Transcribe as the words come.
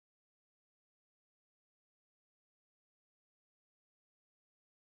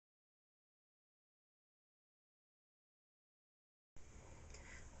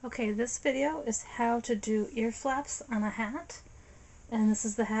Okay, this video is how to do ear flaps on a hat, and this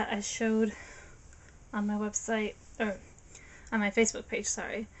is the hat I showed on my website, or on my Facebook page,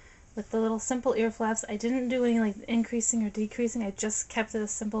 sorry, with the little simple ear flaps. I didn't do any like increasing or decreasing, I just kept it a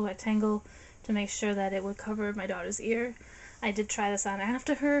simple rectangle to make sure that it would cover my daughter's ear. I did try this on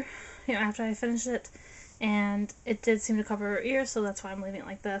after her, after I finished it, and it did seem to cover her ear, so that's why I'm leaving it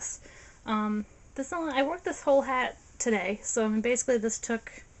like this. I worked this whole hat today, so I mean basically this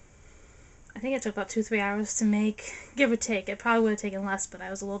took, I think it took about 2-3 hours to make, give or take. It probably would have taken less, but I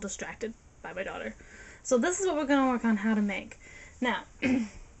was a little distracted by my daughter. So this is what we're going to work on how to make. Now,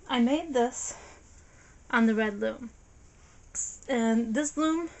 I made this on the red loom. And this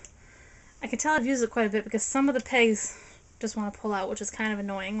loom, I can tell I've used it quite a bit because some of the pegs just want to pull out, which is kind of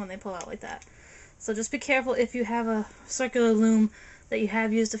annoying when they pull out like that. So just be careful if you have a circular loom that you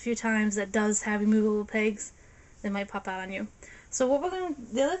have used a few times that does have removable pegs, they might pop out on you. So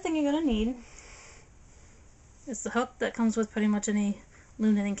the other thing you're going to need is the hook that comes with pretty much any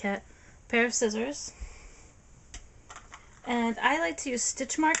loom knitting kit, a pair of scissors, and I like to use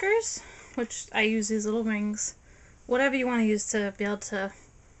stitch markers, which I use these little rings, whatever you want to use to be able to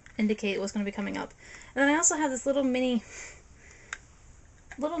indicate what's going to be coming up. And then I also have this little mini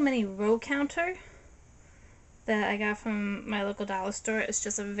row counter that I got from my local dollar store. It's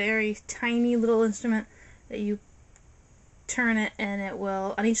just a very tiny little instrument that you turn it and it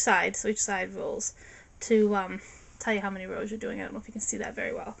will, on each side, so each side rolls, to tell you how many rows you're doing. I don't know if you can see that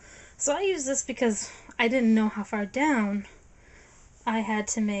very well. So I use this because I didn't know how far down I had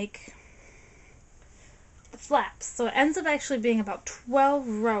to make the flaps. So it ends up actually being about 12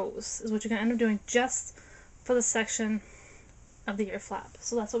 rows is what you're going to end up doing just for the section of the ear flap.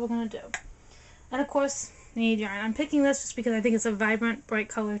 So that's what we're going to do. And of course, you need yarn. I'm picking this just because I think it's a vibrant, bright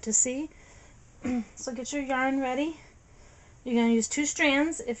color to see. So get your yarn ready. You're going to use 2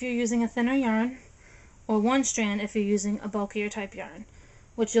 strands if you're using a thinner yarn, or 1 strand if you're using a bulkier type yarn,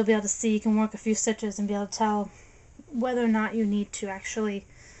 which you'll be able to see. You can work a few stitches and be able to tell whether or not you need to actually,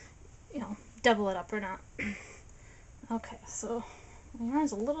 double it up or not. Okay, so my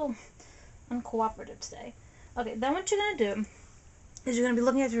yarn's a little uncooperative today. Okay, then what you're going to do is you're going to be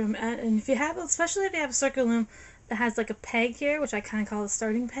looking at your loom, and if you have, especially if you have a circular loom that has like a peg here, which I kind of call the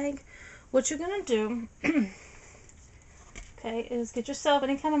starting peg, what you're going to do okay, is get yourself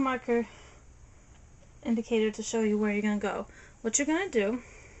any kind of marker indicator to show you where you're going to go. What you're going to do,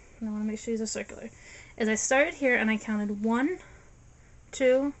 and I want to make sure these are circular, is I started here and I counted 1,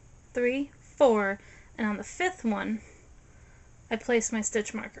 2, 3, 4, and on the 5th one, I placed my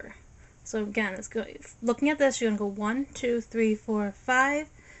stitch marker. So again, looking at this, you're going to go 1, 2, 3, 4, 5.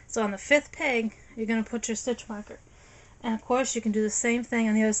 So on the 5th peg, you're going to put your stitch marker. And of course, you can do the same thing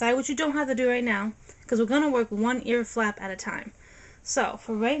on the other side, which you don't have to do right now, because we're going to work one ear flap at a time. So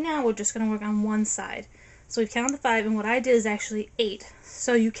for right now, we're just going to work on one side. So we've counted the 5, and what I did is actually 8.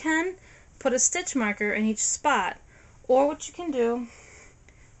 So you can put a stitch marker in each spot, or what you can do,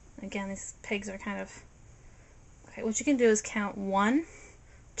 again, these pegs are kind of, okay, what you can do is count 1,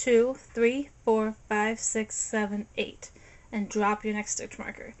 2, 3, 4, 5, 6, 7, 8, and drop your next stitch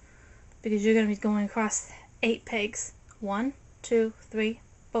marker, because you're going to be going across 8 pegs. 1, 2, 3,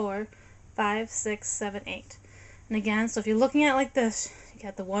 4, 5, 6, 7, 8. And again, so if you're looking at it like this, you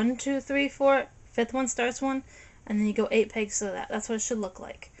got the 1, 2, 3, 4, 5th one starts 1, and then you go 8 pegs to that. That's what it should look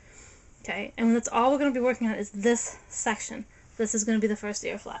like. Okay, and that's all we're going to be working on is this section. This is going to be the first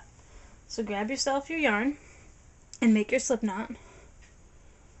ear flap. So grab yourself your yarn and make your slip knot.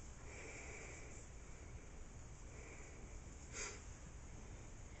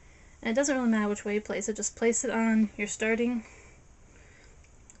 And it doesn't really matter which way you place it, just place it on your starting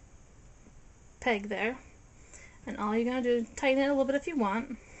peg there. And all you're going to do is tighten it a little bit if you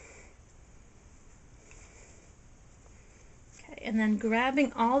want. Okay, and then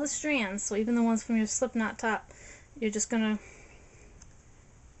grabbing all the strands, so even the ones from your slip knot top, you're just going to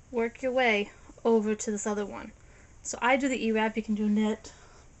work your way over to this other one. So I do the E-wrap, you can do knit,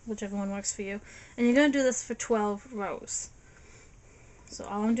 whichever one works for you. And you're going to do this for 12 rows. So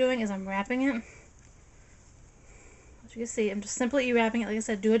all I'm doing is I'm wrapping it. As you can see, I'm just simply E-wrapping it. Like I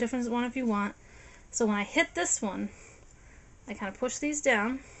said, do a different one if you want. So when I hit this one, I kind of push these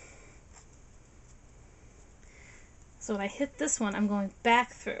down. So when I hit this one, I'm going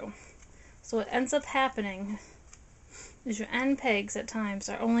back through. So what ends up happening is your end pegs at times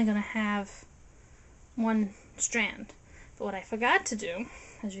are only going to have 1 strand. But what I forgot to do,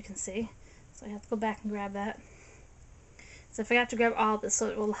 as you can see, so I have to go back and grab that. So I forgot to grab all of this so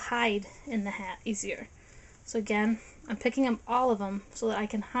it will hide in the hat easier. So again, I'm picking up all of them so that I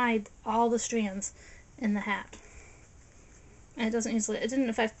can hide all the strands in the hat. And it didn't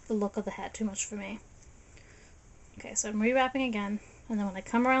affect the look of the hat too much for me. Okay, so I'm rewrapping again, and then when I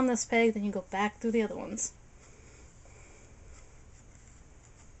come around this peg, then you go back through the other ones.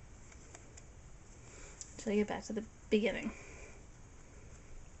 Until you get back to the beginning.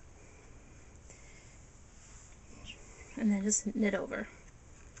 And then just knit over.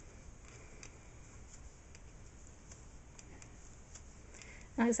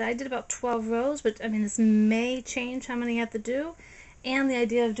 Like I said, I did about 12 rows, but I mean, this may change how many you have to do, and the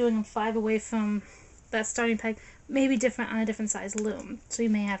idea of doing them 5 away from that starting peg may be different on a different size loom. So you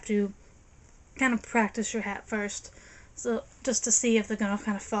may have to kind of practice your hat first, so just to see if they're going to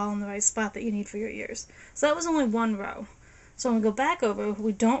kind of fall in the right spot that you need for your ears. So that was only 1 row. So when we go back over,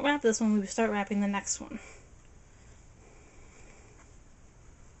 we don't wrap this one, we start wrapping the next one.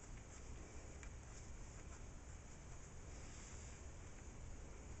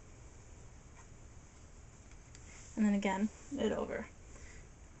 And then again, knit over.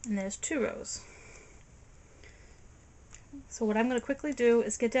 And there's 2 rows. So what I'm going to quickly do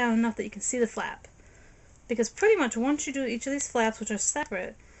is get down enough that you can see the flap. Because pretty much once you do each of these flaps, which are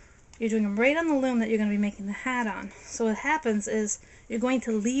separate, you're doing them right on the loom that you're going to be making the hat on. So what happens is you're going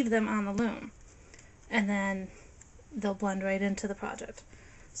to leave them on the loom. And then they'll blend right into the project.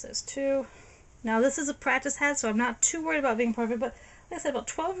 So there's 2. Now this is a practice hat, so I'm not too worried about being perfect, but like I said, about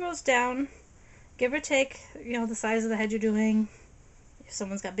 12 rows down, give or take, you know, the size of the head you're doing. If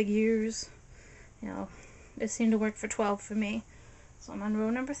someone's got big ears, you know, it seemed to work for 12 for me. So I'm on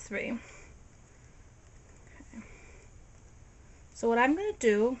row number 3. Okay. So what I'm going to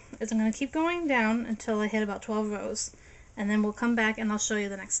do is I'm going to keep going down until I hit about 12 rows, and then we'll come back and I'll show you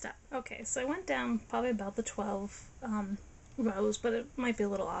the next step. Okay, so I went down probably about the 12 rows, but it might be a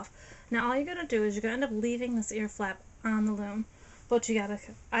little off. Now all you're going to do is you're going to end up leaving this ear flap on the loom, but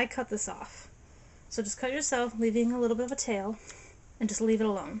I cut this off. So just cut yourself, leaving a little bit of a tail, and just leave it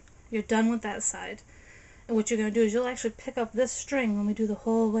alone. You're done with that side. And what you're going to do is you'll actually pick up this string when we do the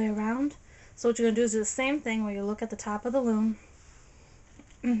whole way around. So what you're going to do is do the same thing where you look at the top of the loom,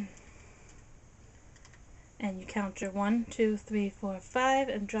 and you count your 1, 2, 3, 4, 5,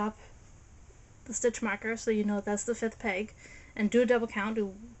 and drop the stitch marker so you know that's the 5th peg. And do a double count,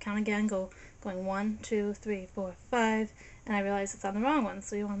 count again, going 1, 2, 3, 4, 5, and I realize it's on the wrong one,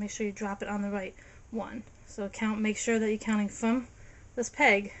 so you want to make sure you drop it on the right one. So make sure that you're counting from this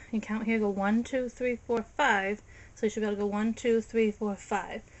peg. You count here, go 1, 2, 3, 4, 5, so you should be able to go 1, 2, 3, 4,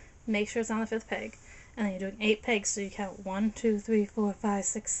 5. Make sure it's on the 5th peg. And then you're doing 8 pegs, so you count 1, 2, 3, 4, 5,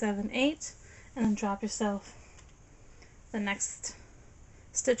 6, 7, 8, and then drop yourself the next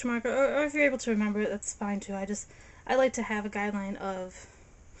stitch marker, or if you're able to remember it, that's fine too. I like to have a guideline of,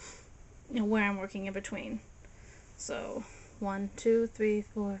 you know, where I'm working in between. So 1, 2, 3,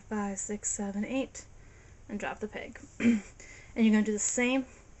 4, 5, 6, 7, 8, and drop the peg. And you're going to do the same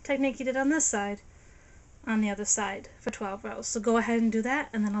technique you did on this side on the other side for 12 rows. So go ahead and do that,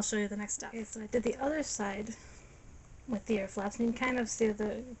 and then I'll show you the next step. Okay, so I did the other side with the ear flaps, and you can kind of see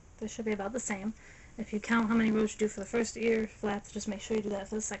that they should be about the same. If you count how many rows you do for the first ear flaps, just make sure you do that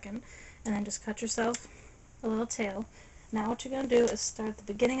for the second, and then just cut yourself a little tail. Now what you're going to do is start at the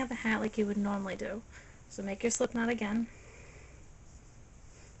beginning of the hat like you would normally do. So make your slip knot again,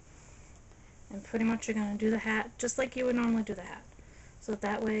 and pretty much you're going to do the hat just like you would normally do the hat. So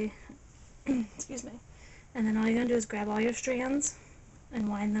that way, excuse me, and then all you're going to do is grab all your strands and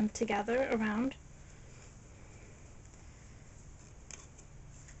wind them together around.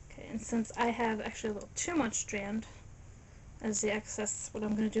 Okay, and since I have actually a little too much strand as the excess, what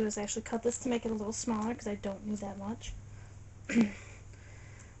I'm going to do is actually cut this to make it a little smaller because I don't need that much. Okay.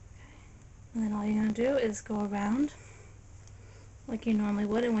 And then all you're going to do is go around like you normally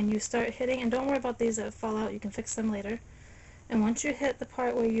would, and when you start hitting, and don't worry about these that fall out, you can fix them later, and once you hit the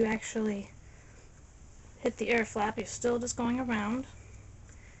part where you actually hit the ear flap, you're still just going around,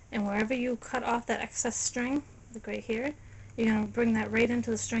 and wherever you cut off that excess string, like right here, you're going to bring that right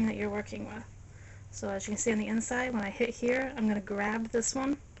into the string that you're working with. So as you can see on the inside, when I hit here, I'm going to grab this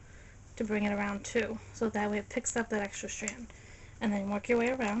one to bring it around too, so that way it picks up that extra strand, and then work your way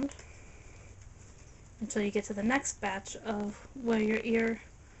around until you get to the next batch of where your ear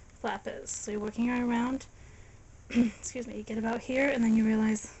flap is. So you're working around, excuse me, you get about here, and then you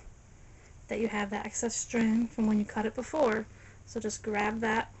realize that you have that excess string from when you cut it before, so just grab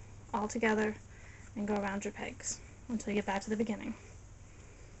that all together and go around your pegs until you get back to the beginning.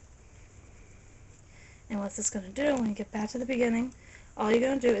 And what's this going to do when you get back to the beginning, all you're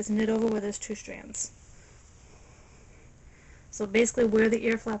going to do is knit over where there's 2 strands. So basically where the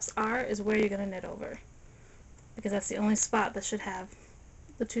ear flaps are is where you're going to knit over, because that's the only spot that should have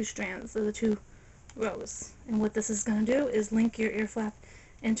the 2 strands, or the 2 rows. And what this is going to do is link your ear flap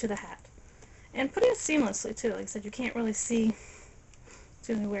into the hat. And putting it seamlessly too. Like I said, you can't really see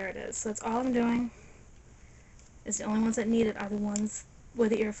where it is. So that's all I'm doing. Is the only ones that need it are the ones where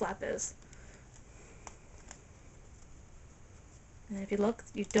the ear flap is. And if you look,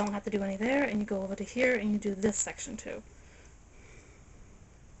 you don't have to do any there, and you go over to here and you do this section too.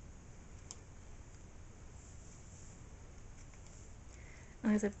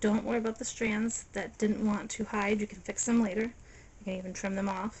 Like I said, don't worry about the strands that didn't want to hide. You can fix them later. You can even trim them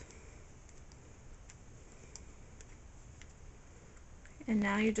off. And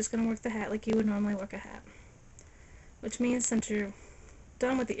now you're just going to work the hat like you would normally work a hat. Which means since you're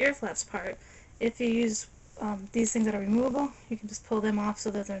done with the ear flaps part, if you use these things that are removable, you can just pull them off so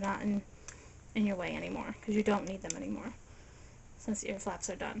that they're not in your way anymore, because you don't need them anymore since the ear flaps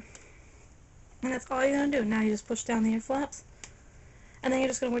are done. And that's all you're going to do. Now you just push down the ear flaps, and then you're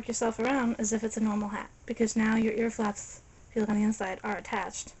just going to work yourself around as if it's a normal hat, because now your ear flaps, if you look on the inside, are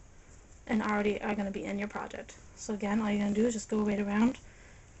attached and already are going to be in your project. So again, all you're going to do is just go right around.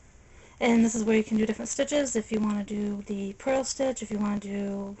 And this is where you can do different stitches. If you want to do the purl stitch, if you want to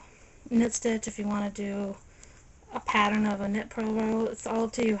do knit stitch, if you want to do a pattern of a knit purl row, it's all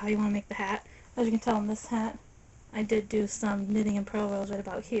up to you how you want to make the hat. As you can tell in this hat, I did do some knitting and purl rows right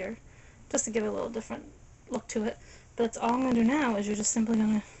about here, just to give it a little different look to it. But that's all I'm going to do now, is you're just simply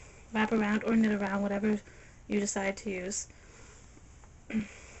going to wrap around or knit around, whatever you decide to use.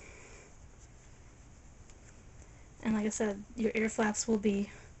 And like I said, your ear flaps will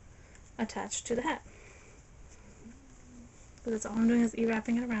be attached to the hat. But that's all I'm doing, is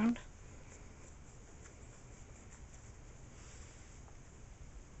wrapping it around.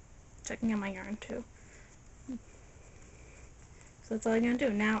 Checking on my yarn too. So that's all you're going to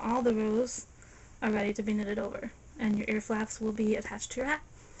do. Now all the rows are ready to be knitted over, and your ear flaps will be attached to your hat.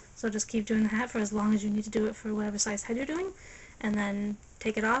 So just keep doing the hat for as long as you need to do it for whatever size head you're doing, and then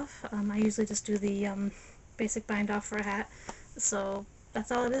take it off. I usually just do the basic bind off for a hat. So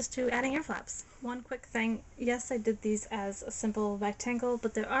that's all it is to adding ear flaps. One quick thing, yes, I did these as a simple rectangle,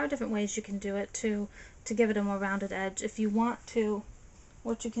 but there are different ways you can do it to give it a more rounded edge. If you want to,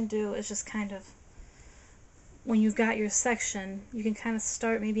 what you can do is just kind of, when you've got your section, you can kind of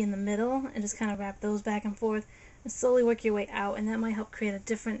start maybe in the middle and just kind of wrap those back and forth and slowly work your way out, and that might help create a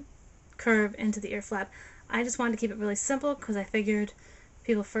different curve into the ear flap. I just wanted to keep it really simple because I figured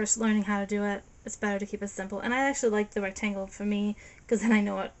people first learning how to do it, it's better to keep it simple. And I actually like the rectangle for me because then I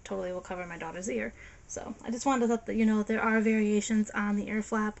know it totally will cover my daughter's ear. So I just wanted to let you know that there are variations on the ear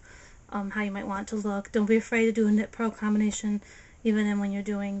flap, how you might want it to look. Don't be afraid to do a knit purl combination even when you're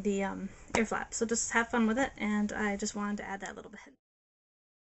doing the ear flap. So just have fun with it, and I just wanted to add that little bit.